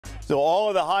So all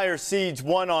of the higher seeds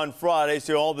won on Friday,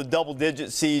 so all the double-digit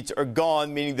seeds are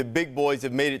gone, meaning the big boys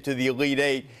have made it to the Elite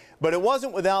Eight. But it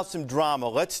wasn't without some drama.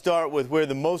 Let's start with where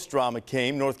the most drama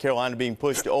came, North Carolina being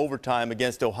pushed to overtime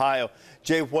against Ohio.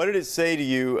 Jay, what did it say to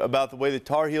you about the way the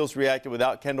Tar Heels reacted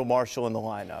without Kendall Marshall in the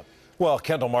lineup? Well,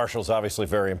 Kendall Marshall's obviously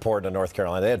very important to North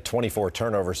Carolina. They had 24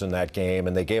 turnovers in that game,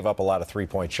 and they gave up a lot of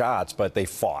three-point shots, but they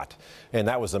fought. And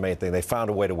that was the main thing. They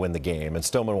found a way to win the game. And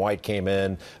Stillman White came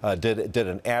in, did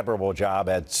an admirable job,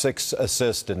 had 6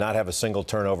 assists, did not have a single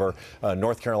turnover.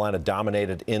 North Carolina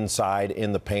dominated inside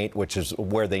in the paint, which is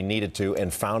where they needed to,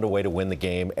 and found a way to win the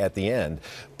game at the end.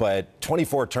 But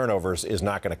 24 turnovers is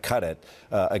not going to cut it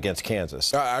against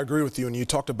Kansas. I agree with you. And you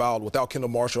talked about without Kendall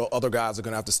Marshall, other guys are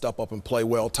going to have to step up and play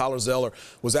well. Tyler Zeller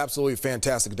was absolutely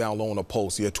fantastic down low on the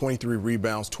post. He had 23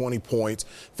 rebounds, 20 points,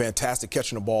 fantastic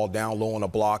catching the ball down low on the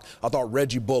block. I thought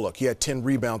Reggie Bullock, he had 10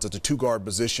 rebounds at the two-guard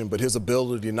position, but his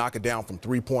ability to knock it down from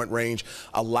three-point range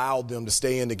allowed them to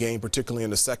stay in the game, particularly in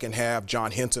the second half.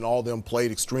 John Henson, all of them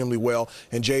played extremely well.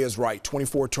 And Jay is right,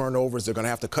 24 turnovers. They're going to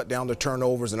have to cut down the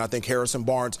turnovers, and I think Harrison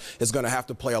Barnes is going to have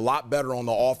to play a lot better on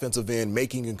the offensive end,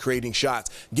 making and creating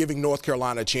shots, giving North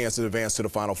Carolina a chance to advance to the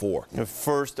Final Four. The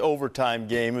first overtime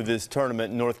game of this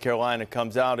tournament, North Carolina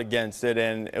comes out against it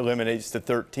and eliminates the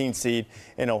 13th seed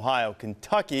in Ohio.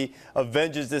 Kentucky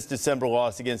avenges this December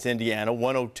loss against Indiana,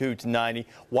 102-90.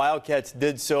 Wildcats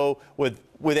did so with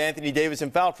Anthony Davis in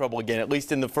foul trouble again, at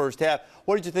least in the first half.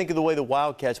 What did you think of the way the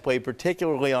Wildcats played,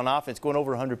 particularly on offense, going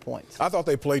over 100 points? I thought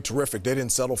they played terrific. They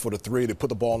didn't settle for the three. They put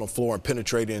the ball on the floor and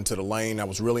penetrated into the lane. I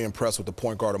was really impressed with the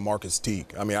point guard of Marcus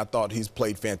Teague. I mean, I thought he's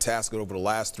played fantastic over the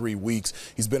last 3 weeks.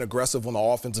 He's been aggressive on the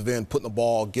offensive end, putting the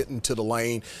ball, getting to the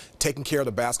lane, taking care of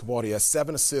the basketball. He has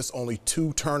 7 assists, only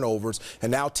 2 turnovers,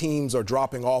 and now teams are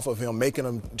dropping off of him, making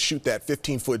him shoot that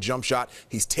 15-foot jump shot.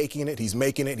 He's taking it. He's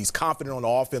making it. He's confident on the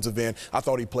offensive end. I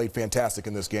thought he played fantastic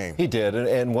in this game. He did,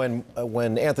 and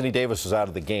when Anthony Davis was out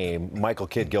of the game, Michael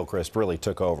Kidd-Gilchrist really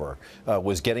took over,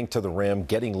 was getting to the rim,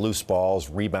 getting loose balls,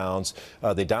 rebounds.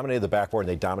 They dominated the backboard, and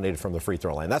they dominated from the free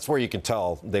throw line. That's where you can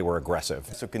tell they were aggressive.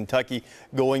 So Kentucky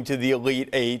going to the Elite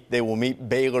Eight. They will meet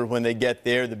Baylor when they get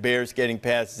there. The Bears getting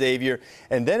past Xavier.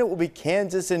 And then it will be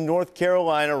Kansas and North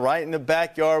Carolina right in the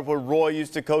backyard where Roy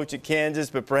used to coach at Kansas.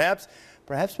 But perhaps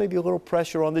maybe a little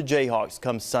pressure on the Jayhawks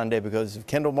come Sunday, because if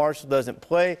Kendall Marshall doesn't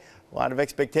play, a lot of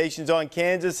expectations on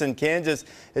Kansas, and Kansas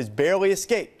has barely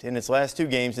escaped in its last 2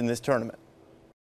 games in this tournament.